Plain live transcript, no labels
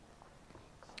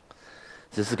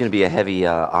This is going to be a heavy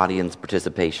audience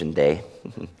participation day.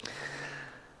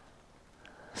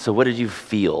 So what did you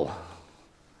feel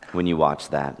when you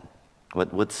watched that?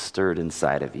 What stirred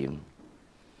inside of you?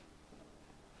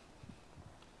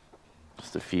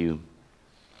 Just a few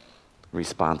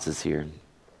responses here.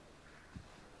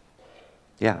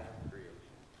 Yeah.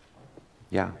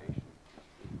 Yeah.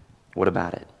 What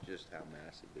about it? Just how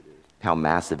massive it is. How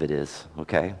massive it is.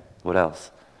 Okay. What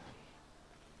else?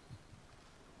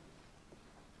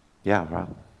 Yeah,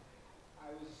 Rob.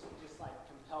 I was just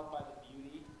compelled by the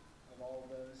beauty of all of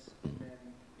those, and then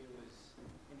it was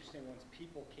interesting once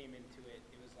people came into it.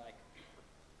 It was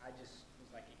I just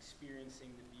was experiencing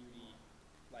the beauty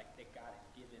that God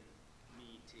had given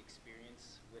me to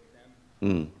experience with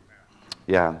them.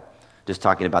 Yeah, just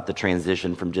talking about the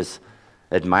transition from just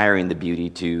admiring the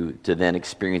beauty to then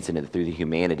experiencing it through the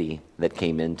humanity that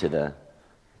came into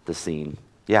the scene.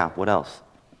 Yeah, what else?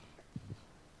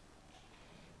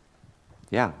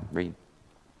 Yeah, read.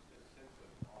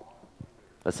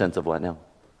 A sense of what now?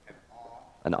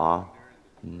 An awe.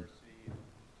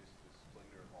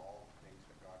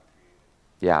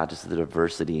 Yeah, just the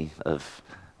diversity of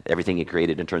everything He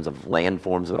created in terms of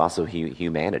landforms, but also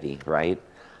humanity, right?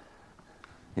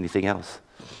 Anything else?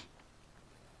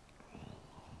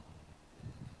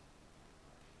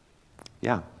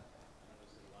 Yeah.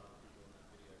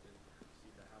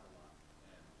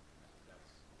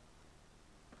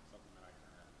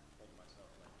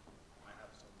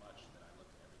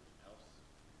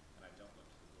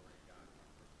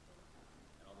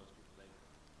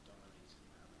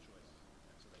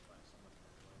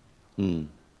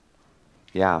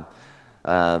 Yeah.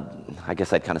 I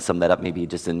guess I'd kind of sum that up maybe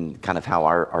just in kind of how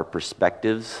our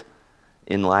perspectives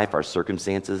in life, our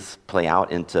circumstances play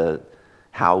out into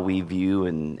how we view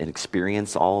and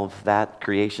experience all of that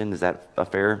creation. Is that a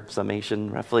fair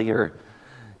summation, roughly? Or,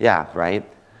 yeah,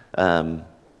 right?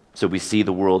 So we see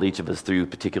the world, each of us, through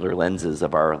particular lenses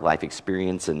of our life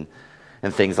experience and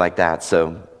things like that.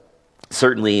 So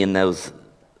certainly in those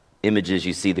images,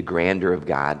 you see the grandeur of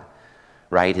God,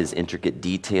 right? His intricate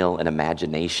detail and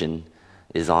imagination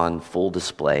is on full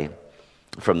display.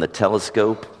 From the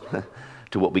telescope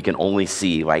to what we can only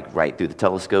see, right through the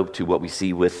telescope, to what we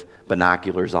see with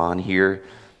binoculars on here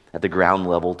at the ground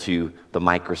level, to the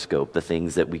microscope, the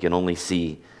things that we can only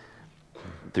see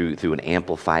through an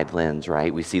amplified lens,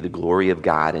 right? We see the glory of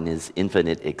God in His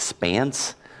infinite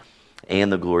expanse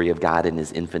and the glory of God in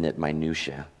His infinite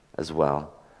minutia as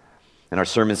well. And our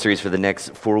sermon series for the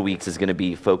next 4 weeks is going to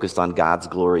be focused on God's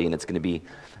glory, and it's going to be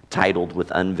titled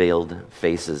With Unveiled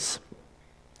Faces.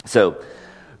 So,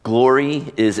 glory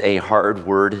is a hard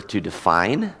word to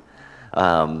define.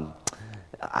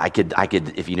 I could,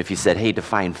 if you said, "Hey,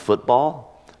 define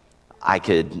football," I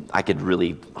could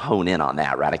really hone in on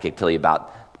that, right? I could tell you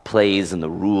about plays and the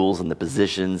rules and the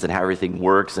positions and how everything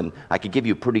works, and I could give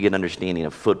you a pretty good understanding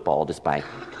of football just by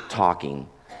talking.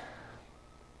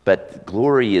 But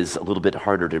glory is a little bit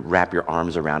harder to wrap your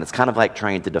arms around. It's kind of like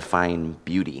trying to define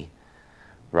beauty,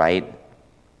 right?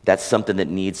 That's something that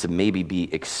needs to maybe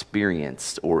be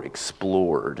experienced or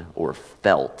explored or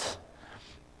felt.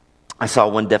 I saw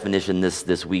one definition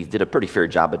this week, did a pretty fair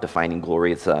job of defining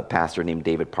glory. It's a pastor named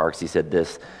David Parks. He said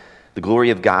this: the glory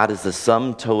of God is the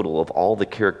sum total of all the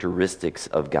characteristics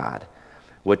of God.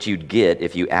 What you'd get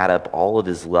if you add up all of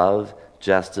His love,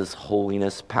 justice,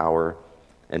 holiness, power,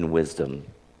 and wisdom.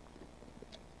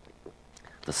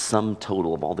 The sum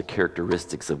total of all the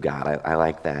characteristics of God. I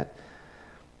like that.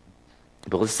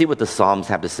 But let's see what the Psalms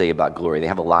have to say about glory. They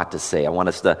have a lot to say. I want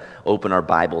us to open our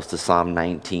Bibles to Psalm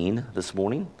 19 this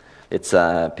morning. It's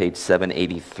page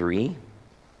 783.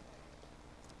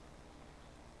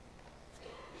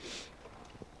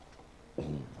 We're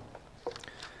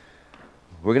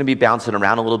going to be bouncing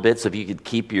around a little bit, so if you could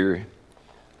keep your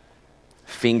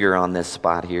finger on this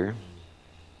spot here.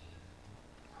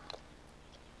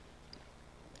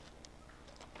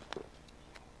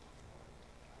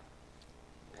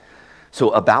 So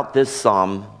about this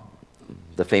psalm,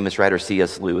 the famous writer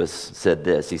C.S. Lewis said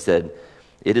this. He said,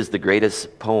 "It is the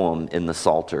greatest poem in the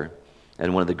Psalter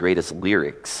and one of the greatest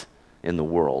lyrics in the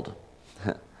world."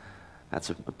 That's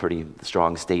a pretty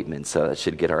strong statement, so that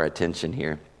should get our attention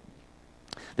here.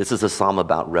 This is a psalm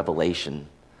about revelation,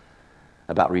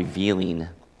 about revealing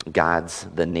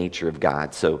the nature of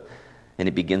God. So, and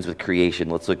it begins with creation.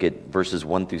 Let's look at verses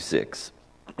 1 through 6.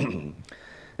 It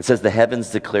says, "The heavens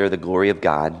declare the glory of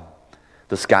God.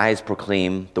 The skies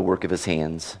proclaim the work of His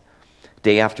hands.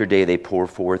 Day after day they pour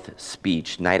forth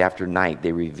speech. Night after night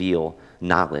they reveal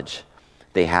knowledge.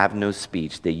 They have no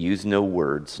speech. They use no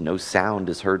words. No sound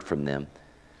is heard from them.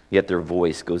 Yet their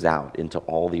voice goes out into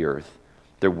all the earth.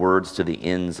 their words to the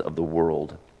ends of the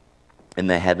world. In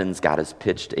the heavens, God has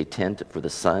pitched a tent for the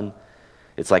sun.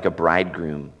 It's like a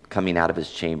bridegroom coming out of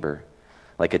his chamber,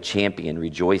 like a champion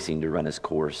rejoicing to run his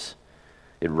course.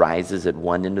 It rises at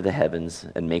one end of the heavens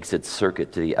and makes its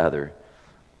circuit to the other.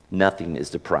 Nothing is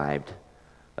deprived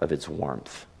of its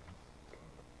warmth.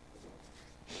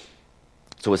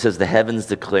 So it says, the heavens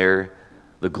declare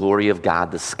the glory of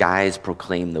God. The skies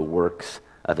proclaim the works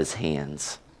of his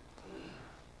hands.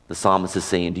 The psalmist is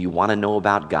saying, do you want to know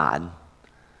about God?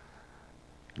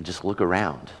 And just look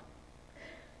around.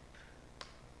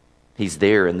 He's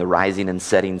there in the rising and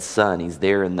setting sun. He's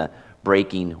there in the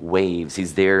breaking waves.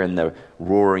 He's there in the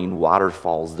roaring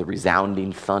waterfalls, the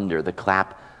resounding thunder, the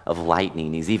clap of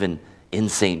lightning. He's even in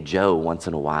St. Joe once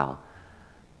in a while.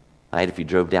 Right? If you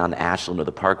drove down to Ashland or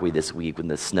the Parkway this week when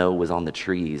the snow was on the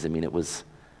trees, I mean, it was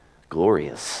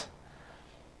glorious.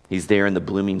 He's there in the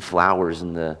blooming flowers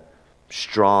and the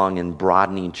strong and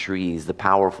broadening trees, the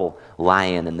powerful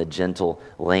lion and the gentle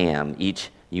lamb, each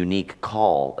unique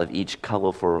call of each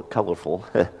colorful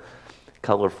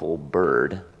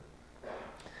bird,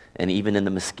 and even in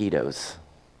the mosquitoes,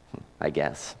 I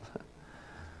guess.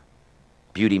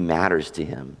 Beauty matters to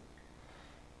him.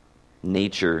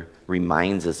 Nature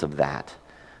reminds us of that.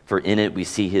 For in it we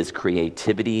see his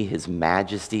creativity, his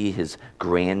majesty, his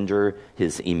grandeur,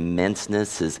 his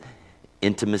immenseness, his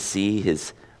intimacy,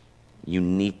 his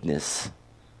uniqueness.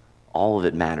 All of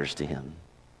it matters to him.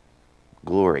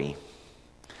 Glory.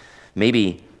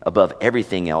 Maybe above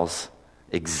everything else,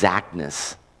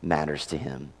 exactness matters to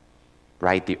him.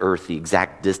 Right? The earth, the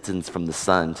exact distance from the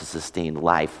sun to sustain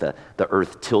life, the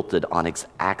earth tilted on its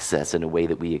axis in a way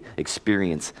that we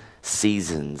experience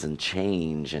seasons and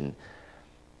change, and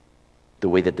the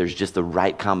way that there's just the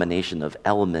right combination of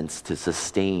elements to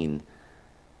sustain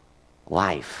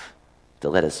life, to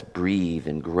let us breathe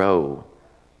and grow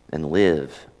and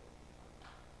live.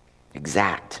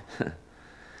 Exact.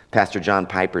 Pastor John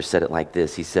Piper said it like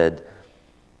this. He said,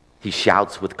 he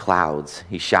shouts with clouds.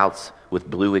 He shouts with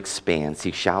blue expanse.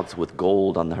 He shouts with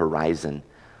gold on the horizon.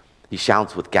 He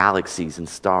shouts with galaxies and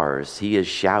stars. He is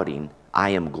shouting, I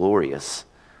am glorious.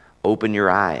 Open your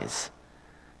eyes.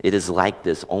 It is like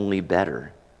this, only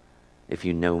better, if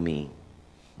you know me.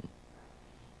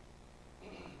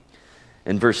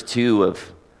 And verse 2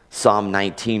 of Psalm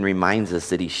 19 reminds us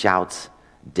that he shouts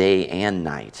day and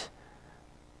night.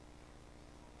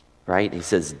 Right? He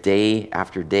says, day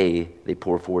after day they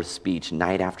pour forth speech,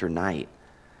 night after night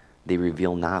they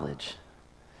reveal knowledge.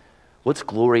 What's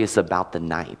glorious about the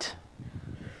night?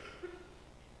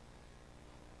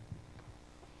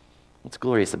 What's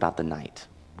glorious about the night,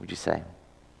 would you say?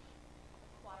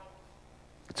 Quiet.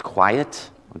 It's quiet?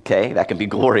 Okay, that can be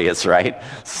glorious, right?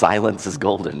 Silence is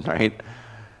golden, right?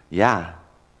 Yeah.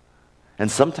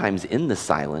 And sometimes in the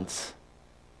silence,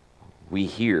 we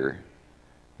hear,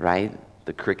 right?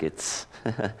 The crickets,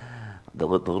 the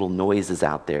little noises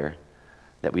out there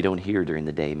that we don't hear during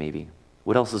the day, maybe.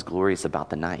 What else is glorious about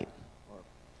the night?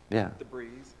 Yeah. The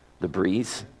breeze. The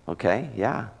breeze, okay,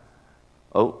 yeah.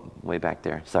 Oh, way back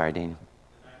there. Sorry, Daniel.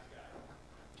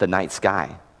 The night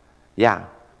sky. Yeah.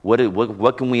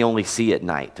 What can we only see at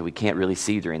night that we can't really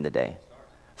see during the day?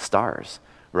 Stars,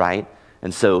 right?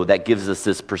 And so that gives us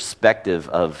this perspective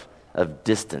of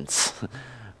distance,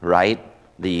 right?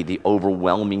 The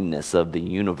overwhelmingness of the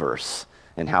universe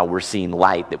and how we're seeing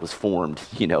light that was formed,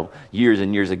 years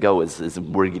and years ago is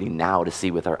we're getting now to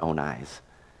see with our own eyes.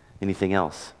 Anything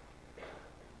else?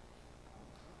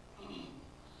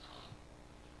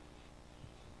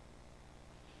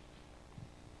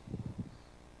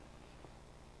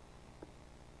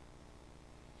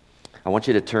 I want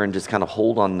you to turn, just kind of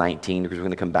hold on 19, because we're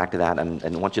going to come back to that, and I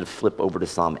want you to flip over to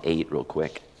Psalm 8 real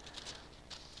quick.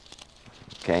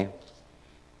 Okay?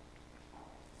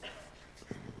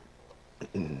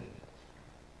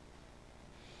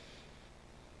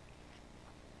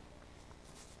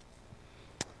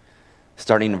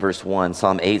 Starting in verse 1,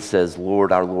 Psalm 8 says,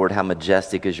 Lord, our Lord, how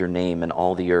majestic is your name in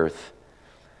all the earth.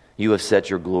 You have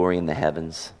set your glory in the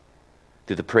heavens.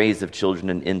 Through the praise of children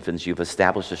and infants, you have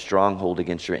established a stronghold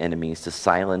against your enemies to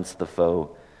silence the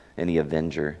foe and the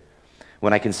avenger.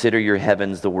 When I consider your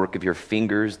heavens, the work of your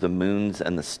fingers, the moons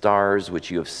and the stars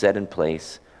which you have set in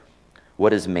place,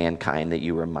 what is mankind that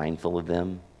you are mindful of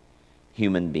them?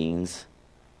 Human beings,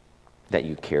 that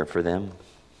you care for them?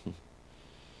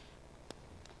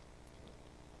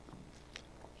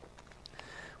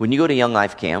 When you go to Young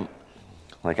Life Camp,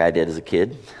 like I did as a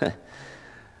kid,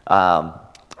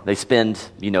 they spend,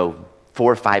 4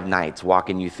 or 5 nights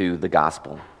walking you through the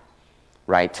gospel,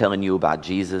 right? Telling you about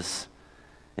Jesus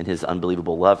and his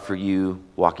unbelievable love for you,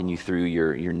 walking you through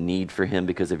your need for him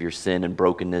because of your sin and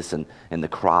brokenness and the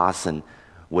cross and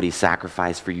what he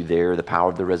sacrificed for you there, the power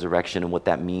of the resurrection and what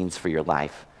that means for your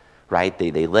life, right?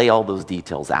 They lay all those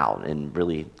details out in a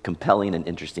really compelling and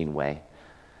interesting way.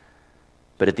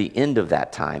 But at the end of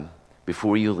that time,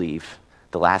 before you leave,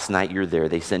 the last night you're there,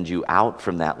 they send you out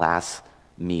from that last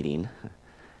meeting.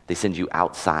 They send you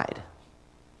outside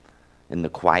in the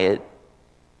quiet,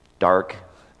 dark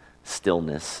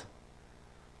stillness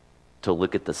to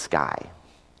look at the sky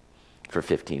for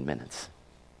 15 minutes.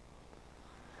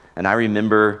 And I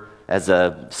remember as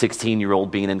a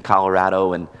 16-year-old being in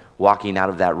Colorado and walking out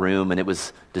of that room, and it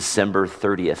was December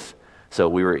 30th. So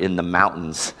we were in the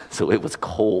mountains, so it was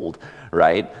cold,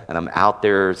 right? And I'm out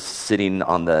there sitting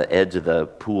on the edge of the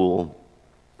pool,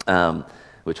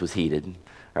 which was heated,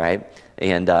 right?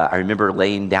 And I remember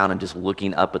laying down and just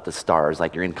looking up at the stars,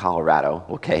 like you're in Colorado,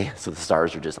 okay? So the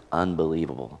stars are just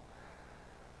unbelievable.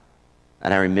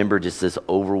 And I remember just this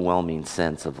overwhelming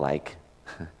sense of like,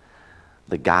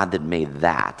 the God that made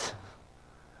that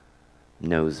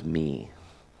knows me,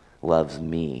 loves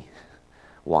me,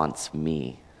 wants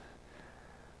me,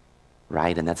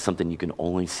 right? And that's something you can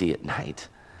only see at night.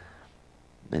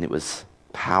 And it was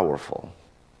powerful.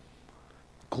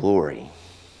 Glory.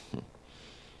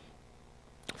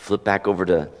 Flip back over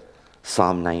to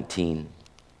Psalm 19.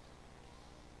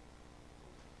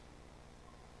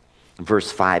 Verse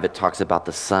 5, it talks about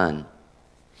the sun.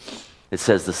 It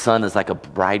says the sun is like a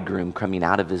bridegroom coming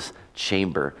out of his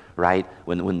chamber, right?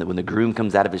 When the groom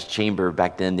comes out of his chamber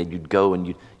back then you'd go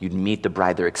and you'd meet the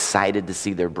bride. They're excited to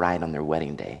see their bride on their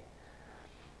wedding day.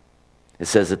 It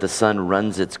says that the sun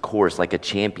runs its course like a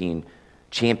champion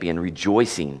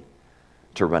rejoicing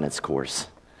to run its course.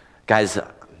 Guys,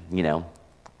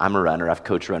 I'm a runner. I've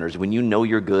coached runners. When you know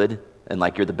you're good and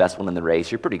like you're the best one in the race,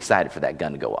 you're pretty excited for that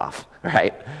gun to go off,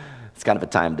 right? It's kind of a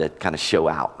time to kind of show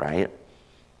out, right?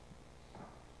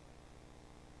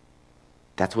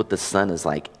 That's what the sun is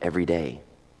like every day.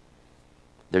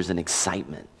 There's an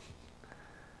excitement.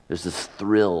 There's this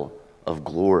thrill of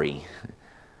glory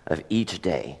of each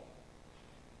day.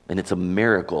 And it's a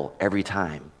miracle every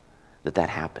time that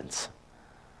happens.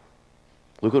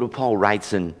 Look at what Paul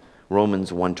writes in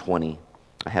Romans 1:20.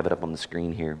 I have it up on the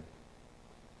screen here.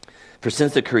 For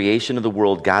since the creation of the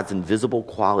world, God's invisible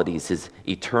qualities, his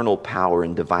eternal power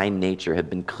and divine nature have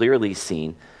been clearly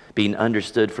seen, being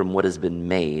understood from what has been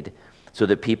made, so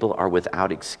that people are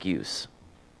without excuse.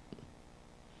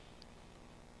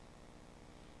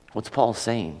 What's Paul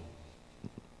saying?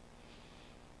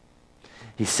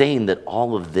 He's saying that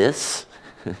all of this,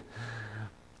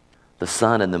 the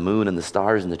sun and the moon and the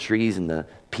stars and the trees and the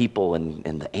people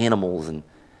and the animals, and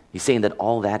he's saying that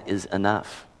all that is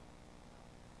enough.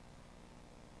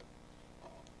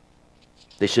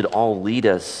 They should all lead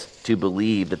us to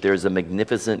believe that there's a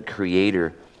magnificent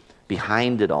creator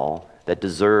behind it all that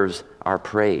deserves our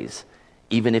praise,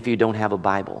 even if you don't have a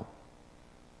Bible,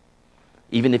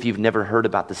 even if you've never heard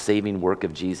about the saving work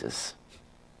of Jesus.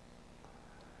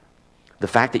 The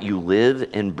fact that you live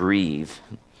and breathe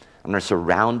and are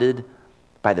surrounded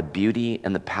by the beauty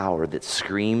and the power that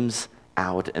screams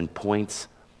out and points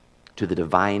to the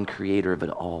divine creator of it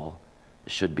all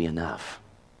should be enough.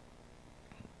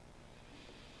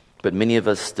 But many of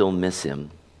us still miss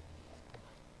him.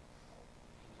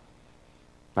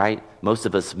 Right? Most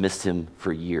of us missed him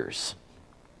for years.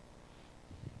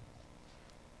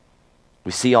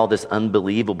 We see all this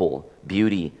unbelievable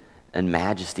beauty and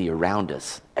majesty around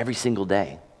us every single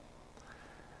day.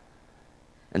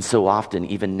 And so often,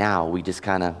 even now, we just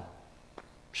kind of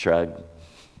shrug.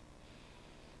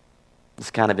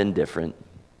 Just kind of indifferent,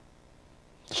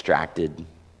 distracted.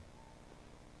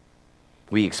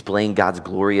 We explain God's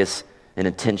glorious and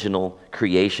intentional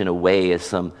creation away as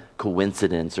some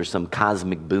coincidence or some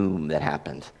cosmic boom that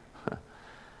happened.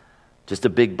 Just a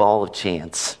big ball of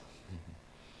chance.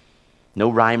 No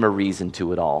rhyme or reason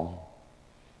to it all.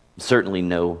 Certainly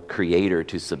no creator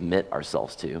to submit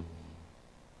ourselves to.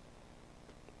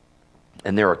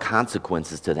 And there are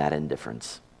consequences to that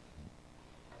indifference.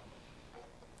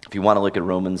 If you want to look at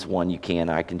Romans 1, you can.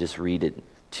 I can just read it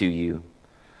to you.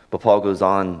 But Paul goes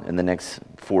on in the next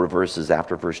 4 verses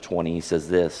after verse 20. He says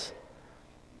this.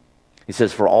 He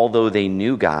says, for although they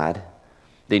knew God,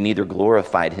 they neither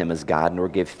glorified him as God nor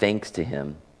gave thanks to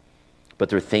him, but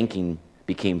their thinking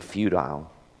became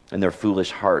futile, and their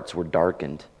foolish hearts were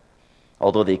darkened.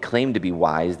 Although they claimed to be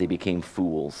wise, they became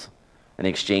fools, and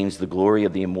exchanged the glory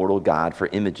of the immortal God for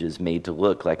images made to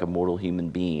look like a mortal human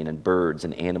being, and birds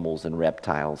and animals and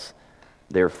reptiles.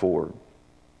 Therefore,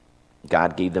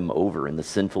 God gave them over in the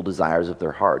sinful desires of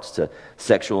their hearts to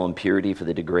sexual impurity for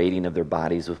the degrading of their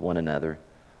bodies with one another.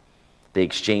 They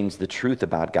exchanged the truth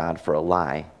about God for a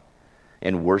lie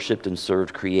and worshiped and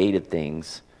served created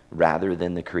things rather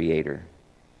than the Creator,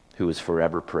 who is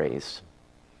forever praised.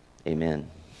 Amen.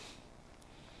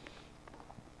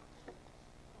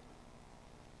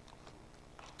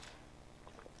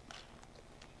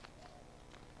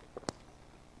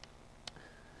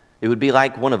 It would be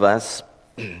like one of us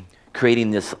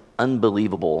creating this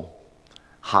unbelievable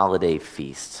holiday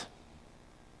feast.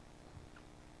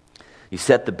 You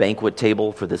set the banquet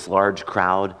table for this large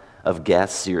crowd of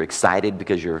guests. You're excited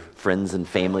because your friends and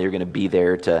family are going to be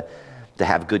there to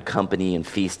have good company and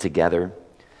feast together.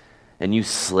 And you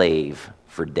slave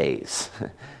for days.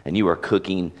 And you are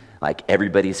cooking like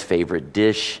everybody's favorite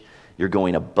dish. You're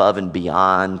going above and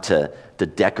beyond to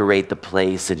decorate the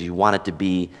place, and you want it to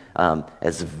be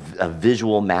as a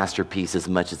visual masterpiece as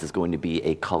much as it's going to be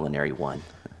a culinary one.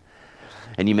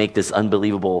 And you make this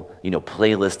unbelievable,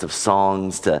 playlist of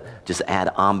songs to just add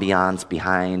ambiance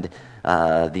behind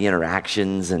the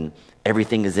interactions, and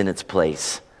everything is in its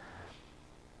place.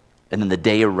 And then the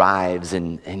day arrives,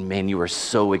 and man, you are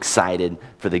so excited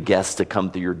for the guests to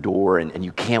come through your door, and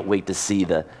you can't wait to see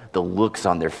the looks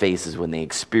on their faces when they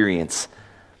experience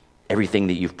everything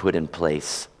that you've put in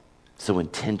place so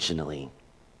intentionally.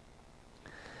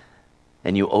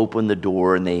 And you open the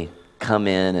door, and they come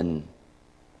in, and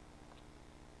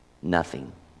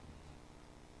nothing.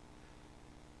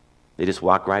 They just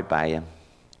walk right by you,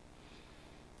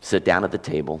 sit down at the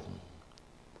table,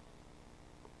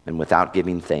 and without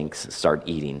giving thanks, start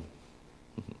eating.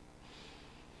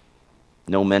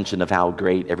 No mention of how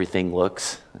great everything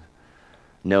looks.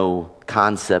 No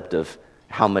concept of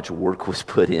how much work was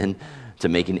put in to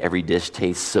making every dish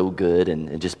taste so good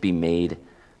and just be made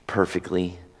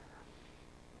perfectly,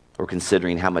 or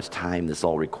considering how much time this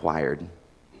all required.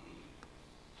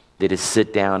 They just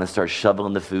sit down and start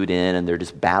shoveling the food in, and they're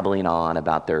just babbling on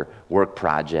about their work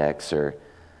projects or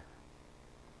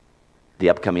the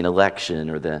upcoming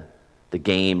election or the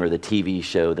game or the TV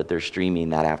show that they're streaming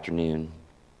that afternoon.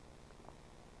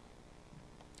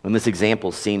 And this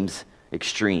example seems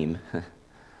extreme,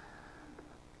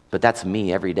 but that's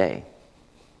me every day.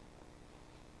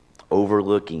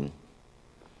 Overlooking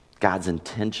God's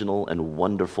intentional and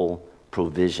wonderful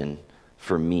provision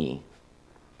for me.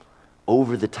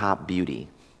 Over the top beauty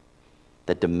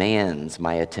that demands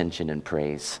my attention and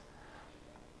praise.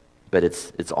 But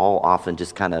it's all often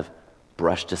just kind of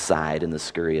brushed aside in the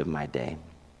scurry of my day.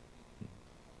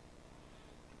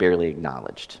 Barely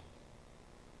acknowledged.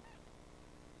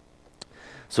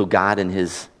 So God, in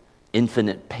his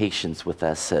infinite patience with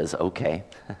us, says, okay,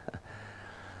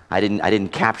 I didn't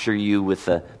capture you with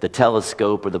the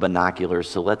telescope or the binoculars,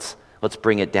 so let's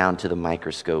bring it down to the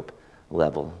microscope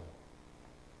level.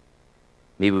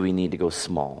 Maybe we need to go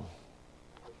small.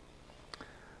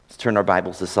 Let's turn our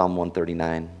Bibles to Psalm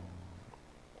 139,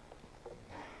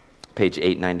 page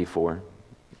 894.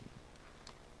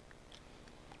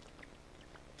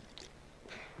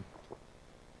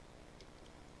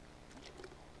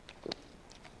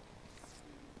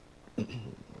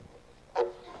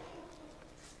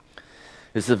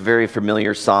 This is a very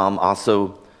familiar psalm,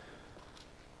 also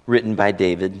written by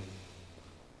David.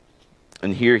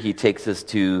 And here he takes us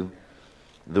to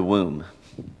the womb,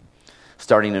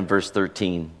 starting in verse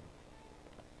 13.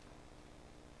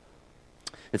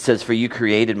 It says, "For you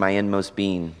created my inmost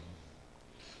being.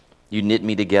 You knit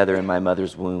me together in my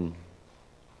mother's womb.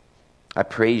 I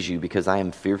praise you because I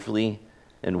am fearfully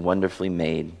and wonderfully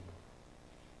made.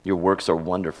 Your works are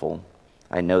wonderful.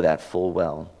 I know that full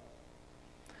well.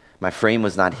 My frame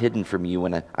was not hidden from you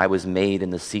when I was made in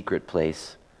the secret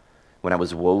place, when I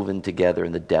was woven together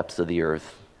in the depths of the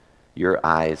earth. Your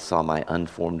eyes saw my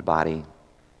unformed body.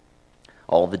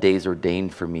 All the days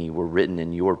ordained for me were written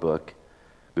in your book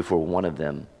before one of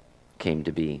them came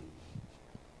to be."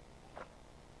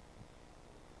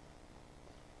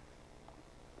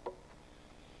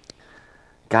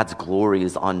 God's glory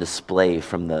is on display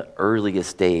from the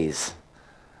earliest days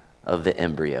of the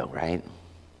embryo, right?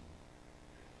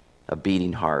 A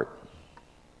beating heart,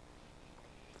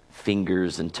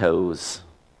 fingers and toes,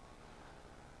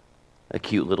 a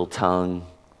cute little tongue,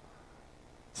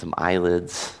 some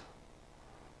eyelids.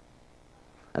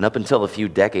 And up until a few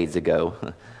decades ago,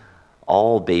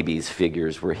 all babies'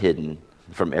 figures were hidden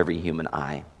from every human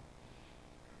eye.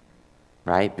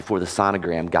 Right? Before the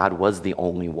sonogram, God was the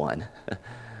only one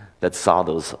that saw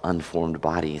those unformed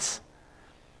bodies.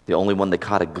 The only one that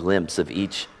caught a glimpse of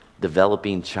each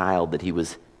developing child that he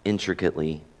was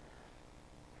intricately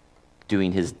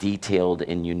doing his detailed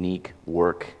and unique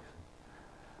work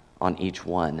on each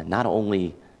one. Not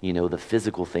only, the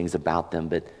physical things about them,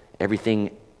 but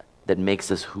everything that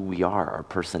makes us who we are, our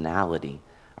personality,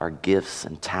 our gifts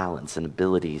and talents and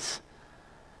abilities.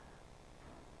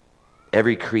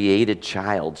 Every created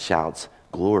child shouts,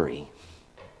 glory.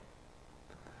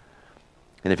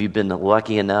 And if you've been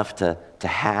lucky enough to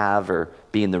have or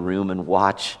be in the room and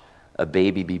watch a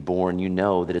baby be born, you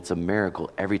know that it's a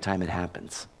miracle every time it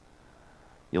happens.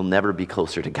 You'll never be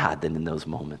closer to God than in those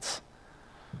moments.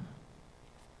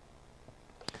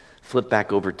 Flip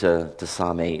back over to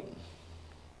Psalm 8.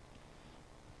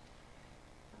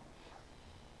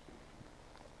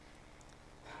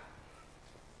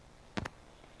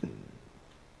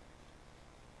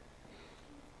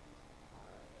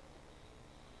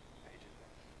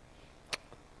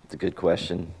 It's a good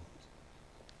question.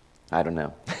 I don't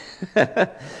know.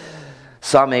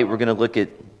 Psalm 8, we're going to look at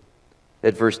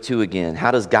verse 2 again.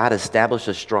 How does God establish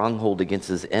a stronghold against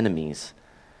his enemies?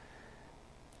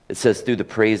 It says, through the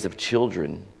praise of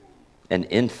children and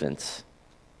infants,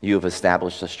 you have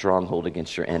established a stronghold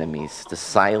against your enemies to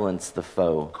silence the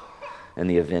foe and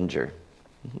the avenger.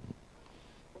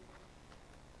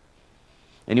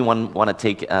 Anyone want to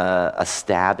take a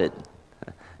stab at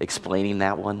explaining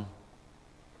that one?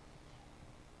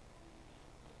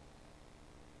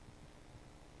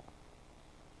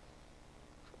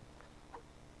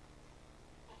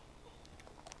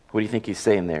 What do you think he's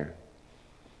saying there?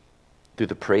 Through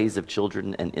the praise of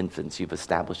children and infants, you've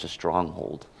established a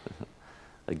stronghold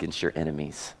against your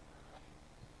enemies.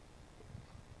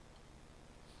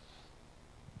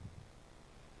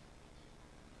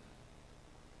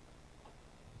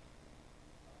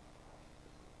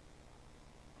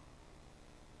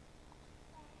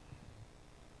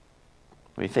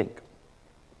 What do you think?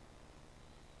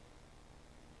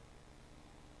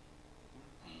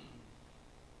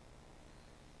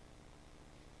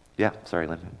 Yeah, sorry,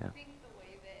 Linda. Yeah. I think the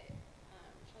way that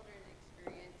children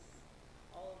experience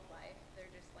all of life,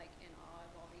 they're just like in awe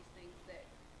of all these things that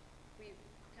we've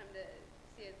come to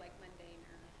see as like mundane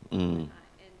or whatnot.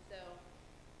 And so,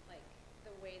 like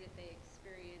the way that they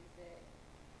experiences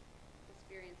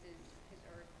his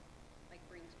earth, like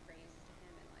brings praise to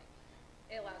him, and like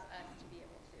it allows us to be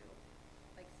able to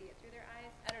like see it through their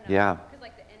eyes. I don't know. Yeah. Because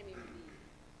like the enemy would be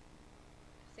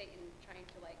Satan trying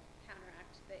to like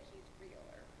counteract that he's real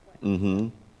or what. Mm-hmm.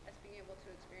 Us being able to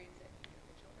experience it with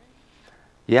the children.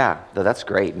 Yeah, that's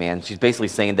great, man. She's basically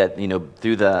saying that,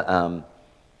 through the,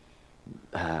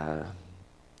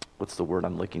 what's the word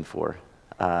I'm looking for?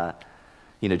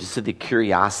 Just the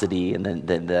curiosity and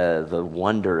the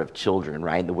wonder of children,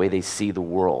 right? The way they see the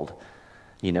world.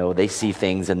 They see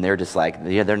things and they're just like,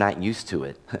 they're not used to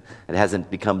it. It hasn't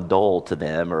become dull to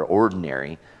them or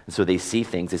ordinary. And so they see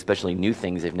things, especially new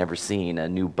things they've never seen, a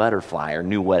new butterfly or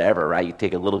new whatever, right? You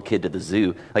take a little kid to the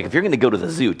zoo. Like if you're going to go to the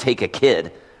zoo, take a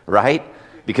kid, right?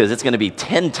 Because it's going to be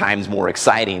 10 times more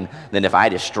exciting than if I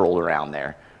just stroll around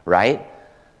there, right?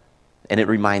 And it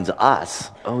reminds us,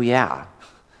 oh yeah,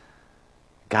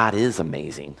 God is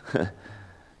amazing.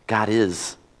 God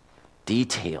is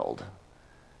detailed.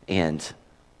 And,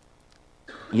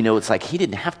 it's like he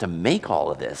didn't have to make all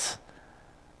of this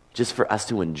just for us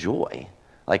to enjoy.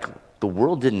 Like the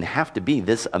world didn't have to be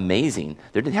this amazing.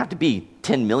 There didn't have to be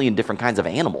 10 million different kinds of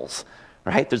animals,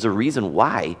 right? There's a reason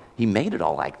why he made it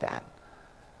all like that.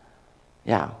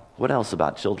 Yeah. What else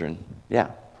about children?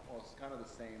 Yeah. Well, it's kind of the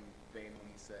same vein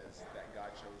when he says that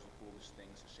God chose the foolish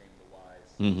things to shame the wise,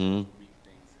 Mm-hmm. the weak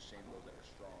things to shame those that are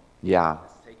strong. Yeah.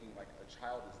 It's taking like a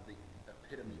child is the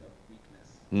epitome of weakness,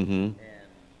 Mm-hmm. and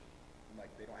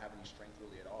like they don't have any strength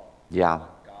really at all. Yeah.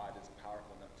 But God is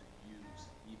powerful enough to use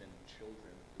even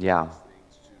children with Yeah. these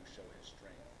things to show His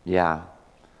strength. Yeah.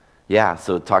 Yeah.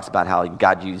 So it talks about how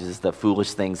God uses the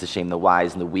foolish things to shame the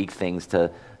wise and the weak things to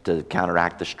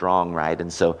counteract the strong, right?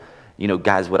 And so,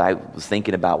 guys, what I was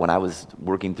thinking about when I was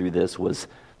working through this was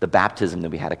the baptism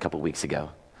that we had a couple weeks ago,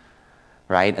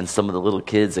 right? And some of the little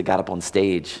kids that got up on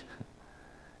stage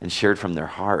and shared from their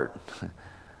heart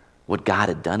what God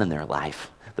had done in their life,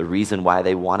 the reason why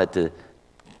they wanted to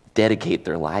dedicate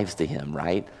their lives to Him,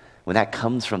 right? When that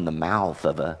comes from the mouth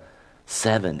of a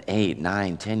 7, 8,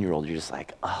 9, 10-year-old, you're just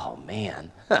like, oh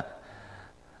man,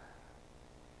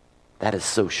 that is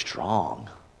so strong.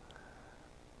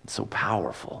 It's so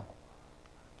powerful.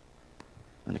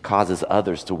 And it causes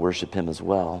others to worship Him as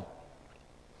well.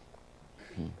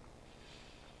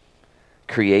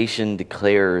 Creation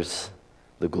declares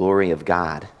the glory of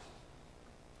God.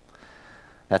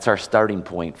 That's our starting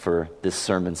point for this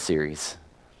sermon series.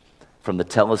 From the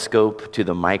telescope to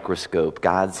the microscope,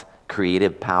 God's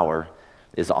creative power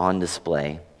is on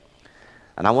display.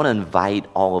 And I want to invite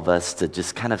all of us to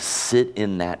just kind of sit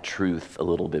in that truth a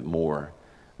little bit more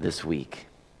this week,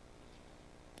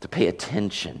 to pay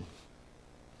attention.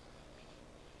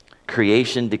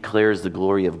 Creation declares the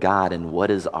glory of God, and what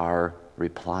is our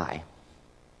reply?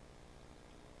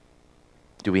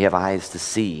 Do we have eyes to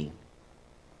see?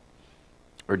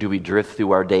 Or do we drift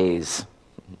through our days,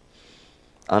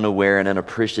 unaware and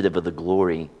unappreciative of the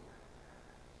glory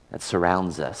that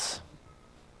surrounds us?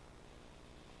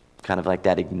 Kind of like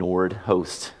that ignored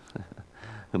host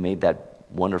who made that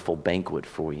wonderful banquet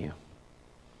for you.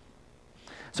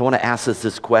 So I want to ask us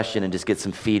this question and just get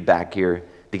some feedback here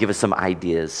to give us some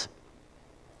ideas.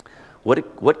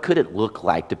 What could it look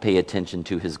like to pay attention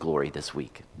to His glory this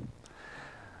week?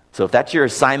 So if that's your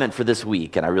assignment for this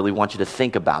week, and I really want you to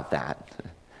think about that,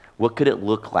 what could it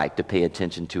look like to pay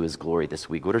attention to His glory this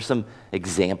week? What are some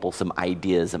examples, some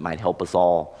ideas that might help us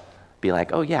all be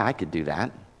like, oh yeah, I could do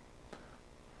that?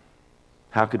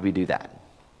 How could we do that?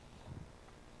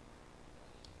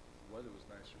 The weather was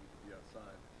nicer, we could be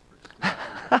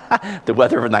outside. The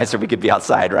weather was nicer, we could be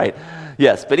outside, right?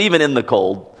 Yes, but even in the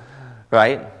cold,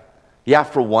 right? Yeah,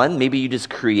 for one, maybe you just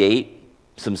create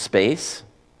some space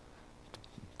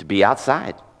to be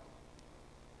outside.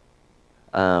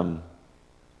 Yes.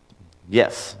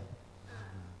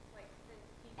 Like since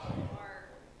people are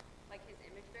like His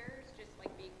image bearers, just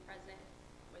like being present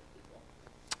with people.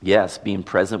 Yes, being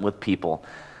present with people.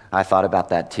 I thought about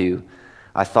that too.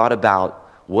 I thought about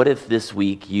what if this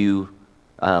week you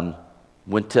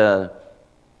went to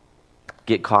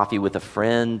get coffee with a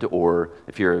friend, or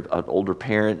if you're an older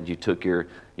parent, you took your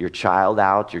child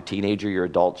out, your teenager, your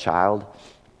adult child,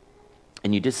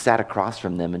 and you just sat across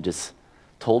from them and just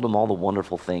told them all the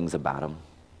wonderful things about them,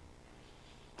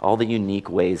 all the unique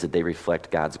ways that they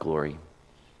reflect God's glory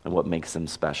and what makes them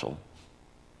special.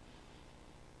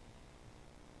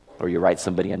 Or you write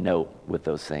somebody a note with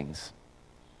those things.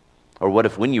 Or what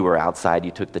if when you were outside,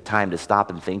 you took the time to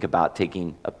stop and think about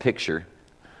taking a picture,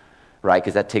 right?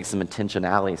 Because that takes some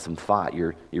intentionality, some thought.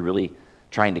 You're really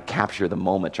trying to capture the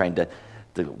moment, trying to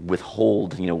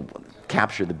withhold,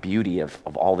 capture the beauty of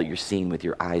all that you're seeing with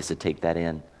your eyes, to take that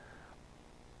in.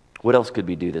 What else could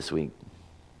we do this week?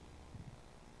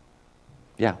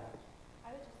 Yeah. I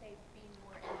would just say being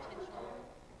more intentional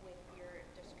with your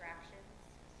distractions.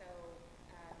 So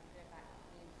if that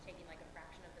means taking like a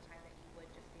fraction of the time that you would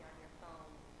just be on your phone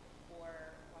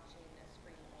or watching a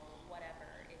screen or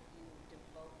whatever, if you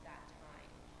devote that time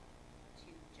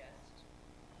to just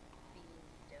being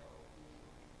still, being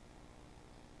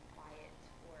quiet,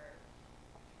 or,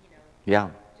 Yeah.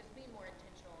 just being more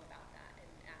intentional about that and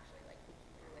actually like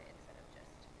thinking through it instead of just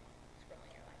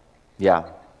scrolling your life away.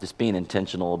 Yeah. Just being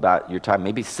intentional about your time.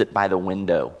 Maybe sit by the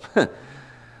window.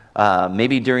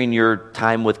 Maybe during your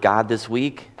time with God this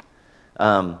week,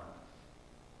 go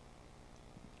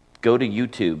to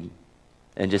YouTube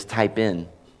and just type in,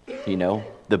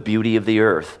 the beauty of the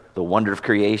earth, the wonder of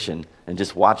creation, and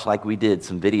just watch, like we did,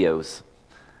 some videos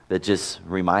that just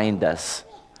remind us,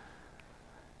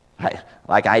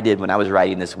 like I did when I was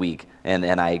writing this week, and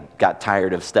I got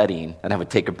tired of studying, and I would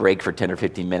take a break for 10 or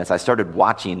 15 minutes. I started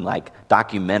watching like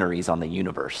documentaries on the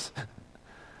universe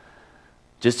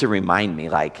just to remind me,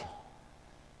 like,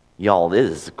 y'all, this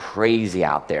is crazy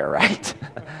out there, right?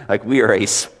 Like, we are a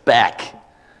speck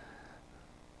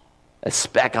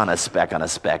on a speck on a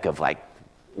speck of like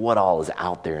what all is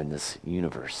out there in this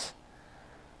universe.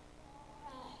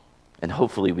 And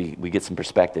hopefully we get some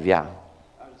perspective. Yeah.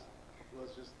 I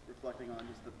was just reflecting on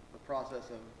just the process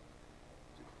of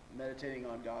meditating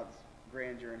on God's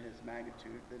grandeur and His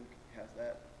magnitude, then has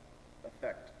that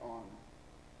effect on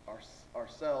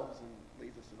ourselves and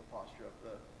leads us to the posture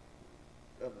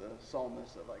of the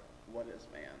psalmist of like, what is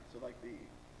man?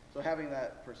 So having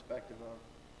that perspective of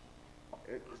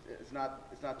it's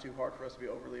not too hard for us to be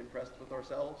overly impressed with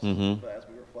ourselves, Mm-hmm. but as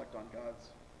we reflect on God's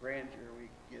grandeur, we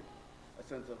get a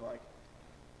sense of like,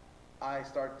 I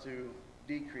start to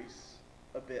decrease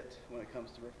a bit when it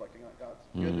comes to reflecting on God's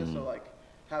goodness. So like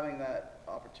having that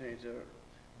opportunity to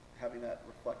having that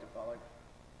reflective thought, like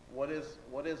what is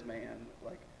man?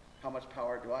 Like how much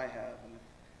power do I have? And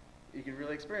you can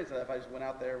really experience that if I just went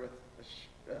out there with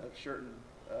a shirt and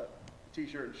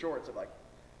t-shirt and shorts. Of like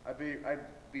I'd be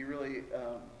really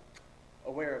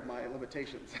aware of my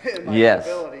limitations and my Yes.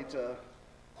 ability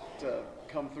to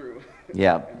come through.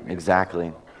 Yeah, And be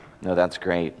exactly. No, that's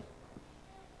great.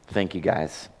 Thank you,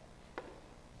 guys.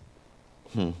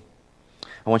 I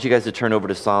want you guys to turn over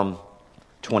to Psalm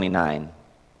 29,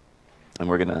 and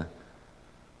we're going to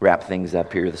wrap things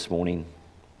up here this morning.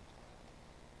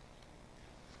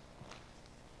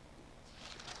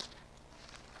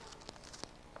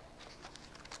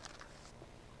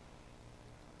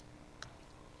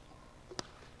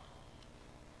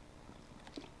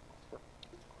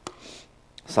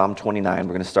 Psalm 29,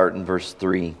 we're going to start in verse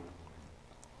 3.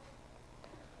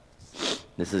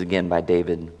 This is again by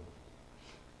David.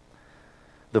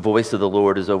 The voice of the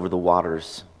Lord is over the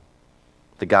waters.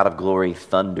 The God of glory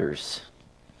thunders.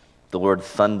 The Lord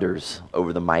thunders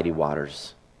over the mighty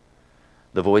waters.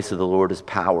 The voice of the Lord is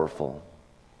powerful.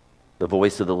 The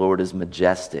voice of the Lord is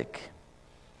majestic.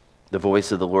 The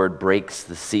voice of the Lord breaks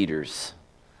the cedars.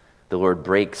 The Lord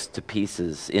breaks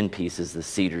in pieces, the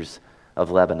cedars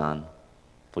of Lebanon.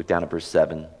 Look down at verse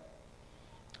 7.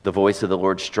 The voice of the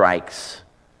Lord strikes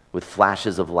with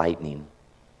flashes of lightning.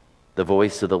 The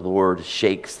voice of the Lord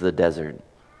shakes the desert.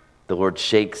 The Lord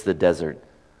shakes the desert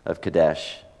of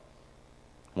Kadesh.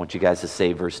 I want you guys to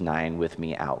say verse 9 with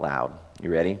me out loud. You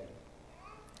ready?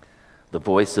 The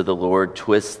voice of the Lord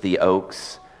twists the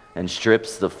oaks and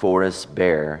strips the forest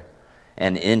bare,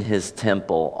 and in his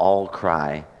temple all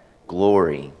cry,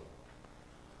 glory.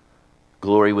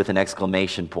 Glory with an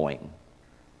exclamation point.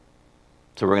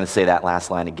 So we're going to say that last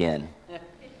line again.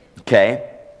 Okay?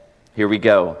 Here we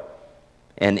go.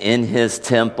 And in his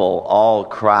temple all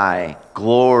cry,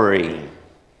 glory.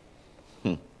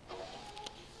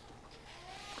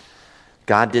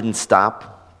 God didn't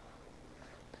stop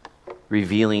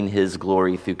revealing his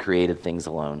glory through created things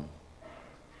alone.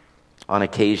 On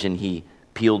occasion, he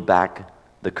peeled back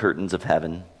the curtains of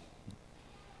heaven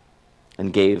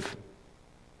and gave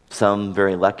some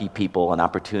very lucky people an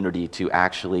opportunity to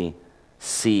actually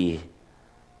see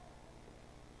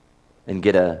and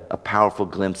get a powerful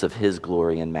glimpse of his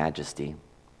glory and majesty.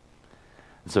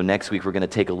 And so next week, we're going to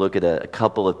take a look at a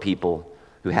couple of people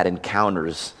who had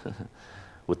encounters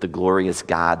with the glorious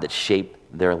God that shaped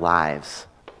their lives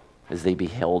as they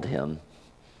beheld him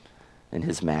in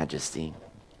his majesty.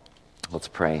 Let's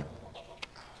pray.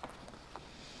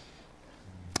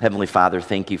 Heavenly Father,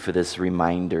 thank you for this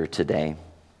reminder today.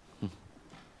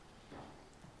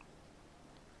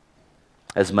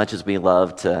 As much as we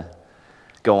love to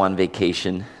go on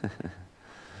vacation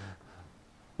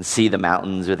and see the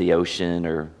mountains or the ocean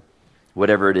or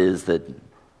whatever it is that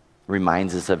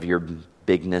reminds us of your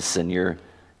bigness and your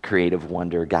creative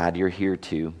wonder, God, you're here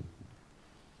too.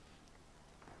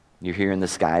 You're here in the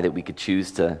sky that we could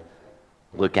choose to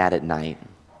look at night.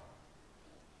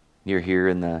 You're here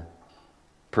in the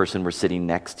person we're sitting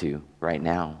next to right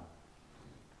now,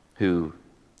 who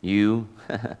you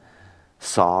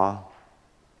saw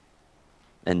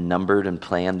and numbered and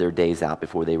planned their days out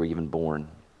before they were even born.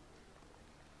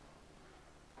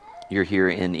 You're here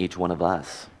in each one of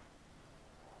us.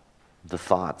 The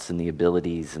thoughts and the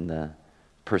abilities and the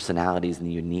personalities and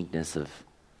the uniqueness of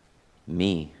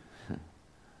me.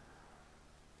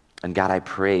 And God, I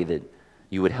pray that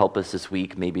you would help us this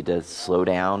week maybe to slow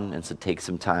down and to take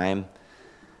some time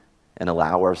and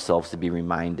allow ourselves to be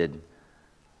reminded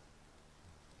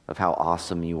of how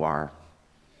awesome you are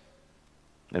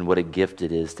and what a gift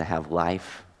it is to have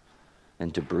life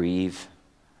and to breathe.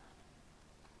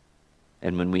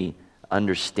 And when we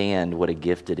understand what a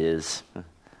gift it is,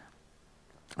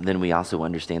 then we also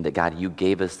understand that, God, you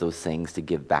gave us those things to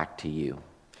give back to you.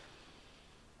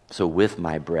 So with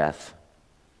my breath,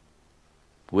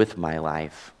 with my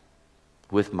life,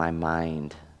 with my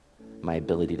mind, my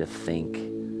ability to think,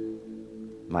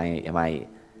 my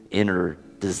inner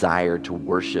desire to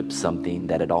worship something,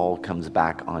 that it all comes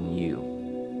back on you.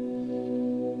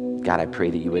 God, I pray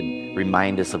that you would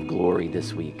remind us of glory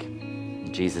this week.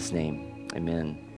 In Jesus' name, amen.